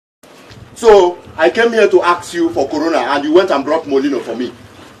So I came here to ask you for Corona and you went and brought Molino for me.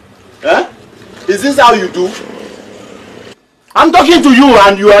 Eh? Is this how you do? I'm talking to you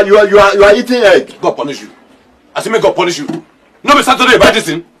and you are eating egg. God punish you. I say make God punish you. No be Saturday buy this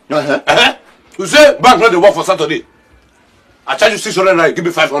thing. You say bank not dey work for Saturday. I charge you 600 naira, give me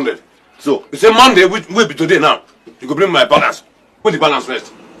 500. So you say Monday which be today now. You go bring my balance. Put the balance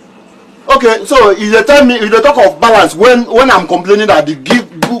first. Okay, so if they tell me, if they talk of balance when I'm complaining that the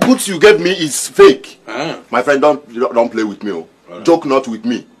goods you gave me is fake, my friend, don't play with me. Oh. Right. Joke not with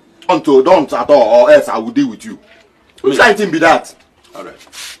me. Don't at all, or else I will deal with you. Which kind of thing be that?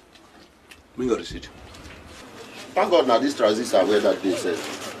 Alright. Bring your receipt. Thank God now this transistor where that day says.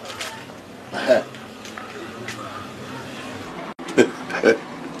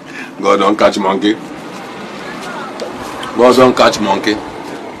 God don't catch monkey. God don't catch monkey.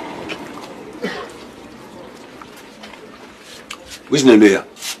 Which name there?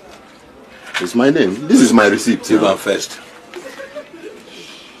 It's my name. This is my receipt. Save one first.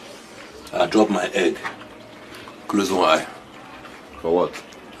 I drop my egg. Close one eye. For what?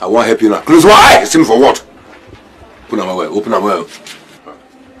 I won't help you now. Close one eye! See me for what? Open them well. Open them well.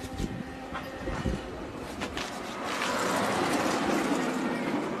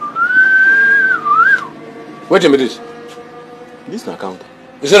 Wait a minute. This is an counter.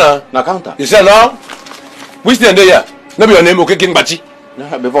 You see now? Na counter. You see now? Which name there? No be your name, okay, King Bachi.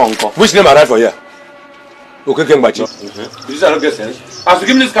 Before uncle. Which name I write for here? Okay, King Bachi. You see, I don't get sense. As you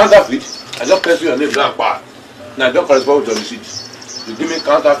give me this counterfeit, I just press your name down bar. Now I don't correspond with your receipt. You give me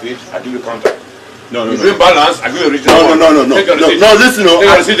counterfeit, I give you counter. No. You bring balance, I give you original. No. No, listen, no,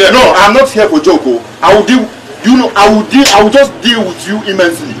 I'm not here for joke. I will deal. You know, I will just deal with you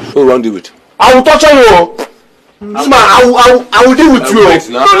immensely. Who won't deal with? I will torture you. This man, I will deal with you.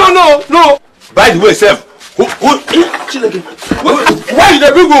 No. By the way, Seth. Why you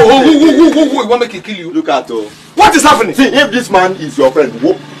the big who want make it kill you? Look at what is happening? See, if this man is your friend,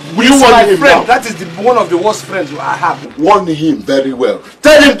 will you warn him friend? now? That is one of the worst friends I have. Warn him very well.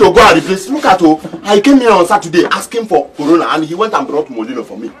 Tell him to go and replace. Look at I came here on Saturday asking for Corona and he went and brought Molino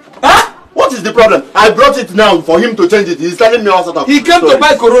for me. Huh? What is the problem? I brought it now for him to change it. He's telling me all sort of. He came to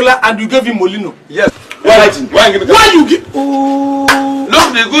buy Corolla and you gave him Molino. Yes. Why you give? Oh.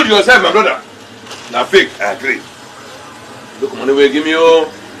 Look the good yourself, my brother. Now fake, I agree. Look money will give me your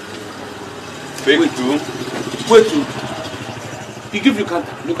fake too. Wait too. He give you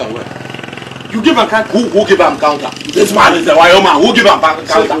counter. Look at where. You give him counter. Who give him counter? This man is the Wyoming. Who give him counter?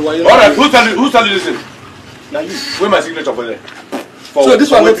 Alright, who tell you listen? Now you. Where my signature for there? So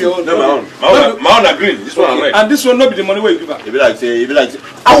this one not be your own. No, my own agree. This one right. And this one not be the money where you give her. If you like say,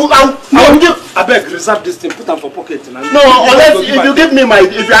 I will give. I beg, reserve this thing, put them for pocket. No, unless if you give me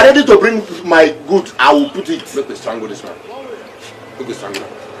if you are ready to bring my goods, I will put it. Make me strangle this man. Make me strangle.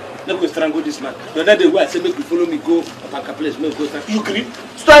 Let me strangle this man. The other day where I say make you follow me go back a place, make go strangle. You creep.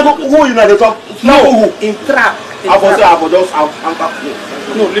 Strangle who you know the top? No, in trap. I will just anchor.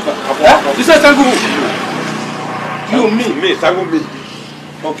 No, leave her. You say strangle who? You me, strangle me.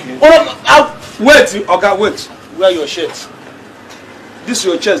 Okay. Wait, okay, wait. Wear your shirt. This is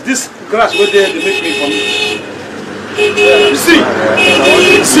your chest. This grass where they make me from. See.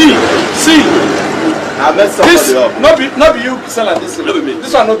 I messed somebody up. Not be you selling this. Not be me.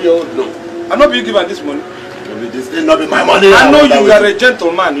 This one not be your own. No. I not be you giving this money. This is not be my money. I know you are a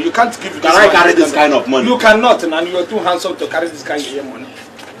gentleman. You can't give this. Can I carry this kind of money? You cannot, and you are too handsome to carry this kind of money.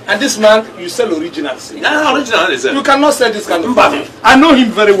 And this man, you sell originals. Yeah, original is it? You cannot sell this kind of food. I know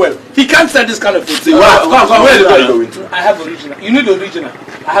him very well. He can't sell this kind of food. See, where are you going to? I have original. You need original.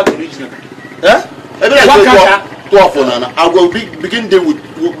 I have original. Eh? I will begin there with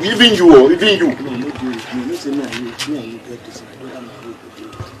even you. No, you say me and you get this.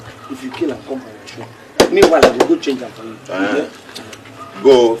 If you kill and come for your show. Meanwhile, I will go change them for you.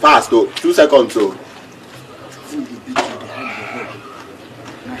 Go fast, 2 seconds.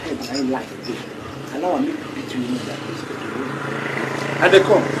 I like it. And now I make it between that. And they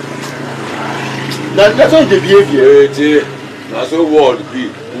come. That's not the behavior. That's what word be.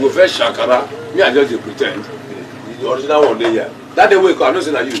 We go first shakara. Me I just pretend. The original one there. That day wake up, I'm not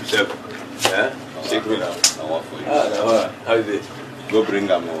saying that you yourself. Yeah? Shake me now. I want for you. How is it? Go bring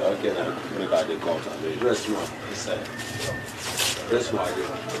them. Okay, now. Make out the court. Dress small. Dress small.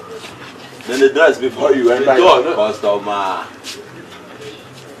 Then the dress before you enter your customer.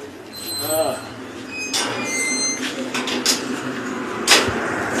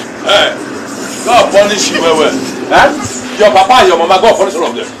 Hey, God punish you well. Eh? Your papa and your mama, God punish all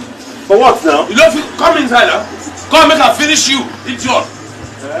of them. For what now? You don't come inside now. Come make her finish you. It's yours.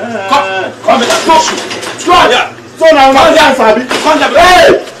 Come make her finish you. Come here. So now come here, Sabi. Come here.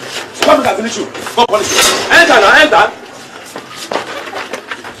 Hey! Come Nobody can finish you. Go polish you. Enter now, enter.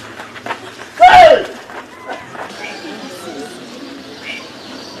 Hey!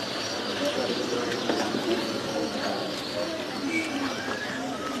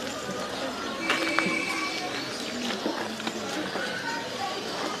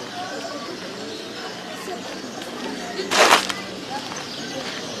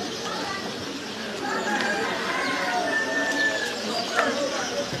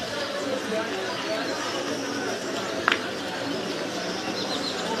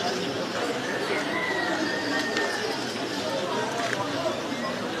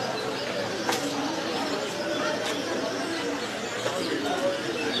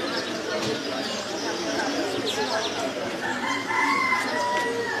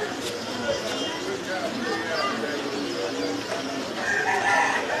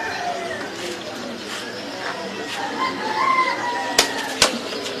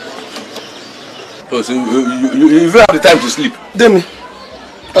 Oh, so you even have the time to sleep? Demi,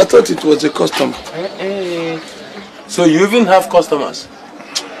 I thought it was a customer. So you even have customers?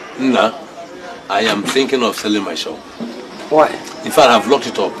 Nah, I am thinking of selling my shop. Why? In fact, I've locked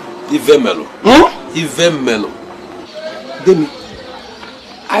it up. Even mellow. Even mellow. Demi,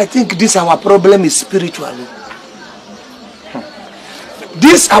 I think this our problem is spiritual.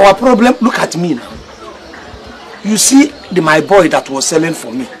 This our problem, look at me now. You see my boy that was selling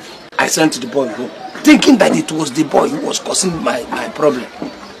for me. I sent the boy home, thinking that it was the boy who was causing my problem.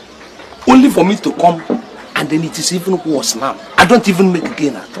 Only for me to come, and then it is even worse now. I don't even make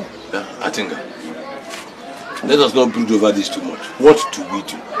gain at all. Yeah, I think let us not brood over this too much. What do we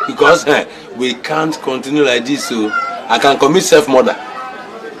do? Because we can't continue like this. So I can commit self-murder.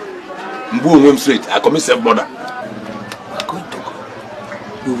 Mbu straight. I commit self-murder. We're going to go.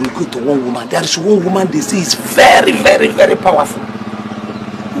 We will go to one woman. There is one woman they say is very, very, very powerful.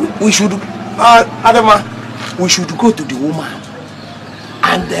 We should, Adama, we should go to the woman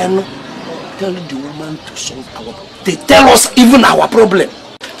and then tell the woman to solve our problem. They tell us even our problem.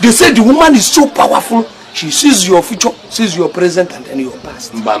 They say the woman is so powerful. She sees your future, sees your present, and then your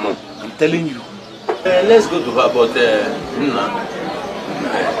past. Mbano. I'm telling you. Let's go to her, but it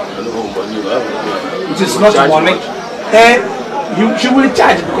is not money. She will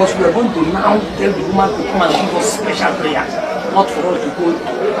charge because we are going to now tell the woman to come and give us special prayers, not for us to go to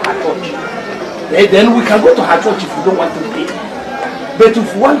her church. Then we can go to her church if we don't want to pay. But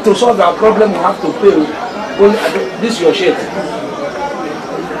if we want to solve our problem, we have to pay. This is your shirt.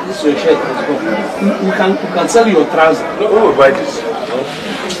 This is your shirt. Let's go. We can sell your trousers. No, who will buy this?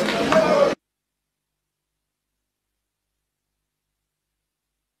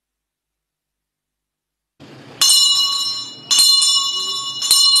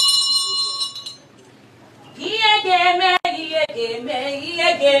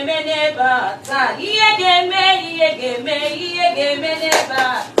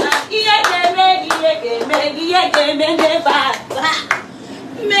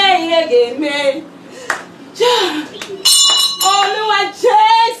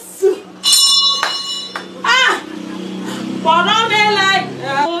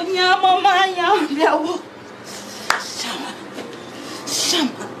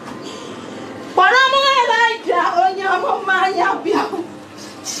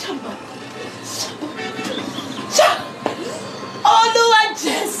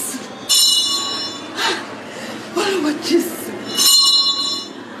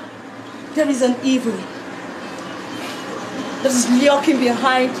 There is an evil that is lurking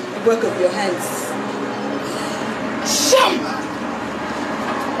behind the work of your hands.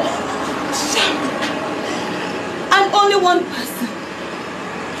 And only one person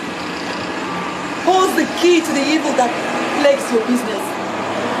holds the key to the evil that plagues your business.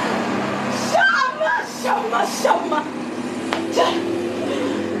 Shama.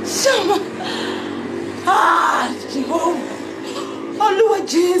 Jehovah. Oh, Lord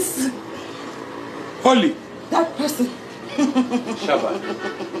Jesus. Holy. That person. Shabbat.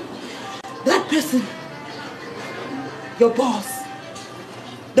 That person. Your boss.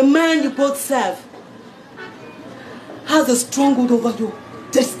 The man you both serve. Has a stronghold over your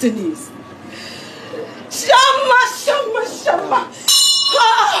destinies. Shama.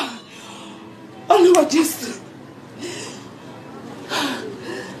 Oh, Lord Jesus.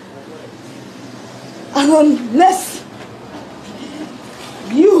 And unless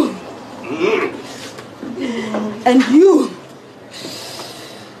you and you,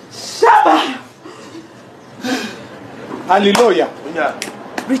 Shabbat, Hallelujah.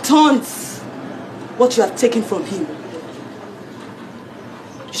 returns what you have taken from him,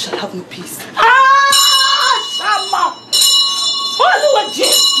 you shall have no peace. Shama! Oh, Lord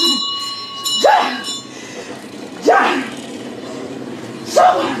Jesus!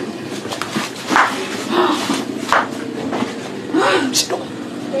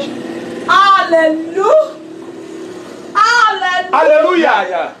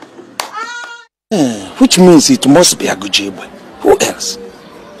 Yeah. Which means it must be Agujebwe. Who else?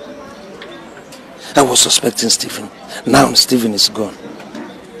 I was suspecting Stephen. Now Stephen is gone.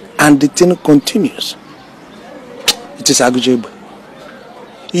 And the thing continues. It is Agujebwe.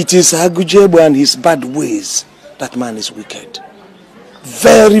 It is Agujebwe and his bad ways. That man is wicked.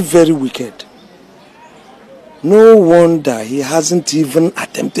 Very, very wicked. No wonder he hasn't even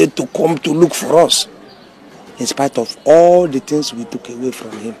attempted to come to look for us. In spite of all the things we took away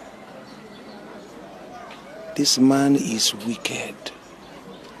from him. This man is wicked.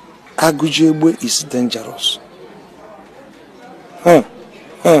 Agujebwe is dangerous.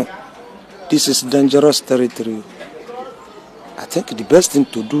 This is dangerous territory. I think the best thing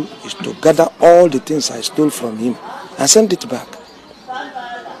to do is to gather all the things I stole from him and send it back.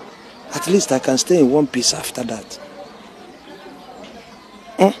 At least I can stay in one piece after that.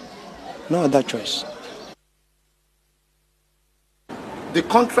 No other choice. The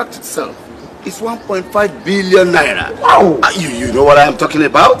contract itself is 1.5 billion naira. Wow! You know what I am talking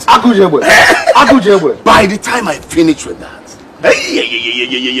about? Agujebwe. Agujebwe. By the time I finish with that,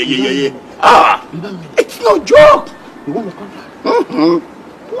 it's no joke. You want the contract?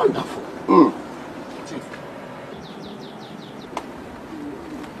 Wonderful.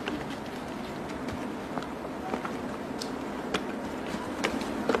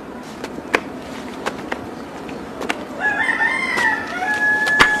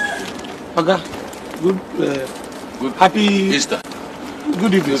 Oga, good. Happy Easter.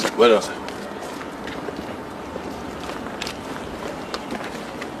 Good evening. Well done, sir.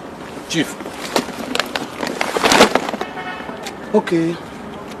 Chief. Okay.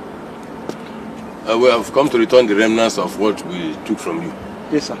 We have come to return the remnants of what we took from you.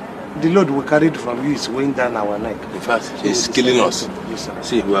 Yes, sir. The load we carried from you is weighing down our neck. In fact, it's killing us. Yes, sir.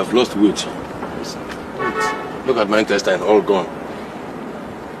 See, we have lost weight. Yes, sir. Wait. Look at my intestine, all gone.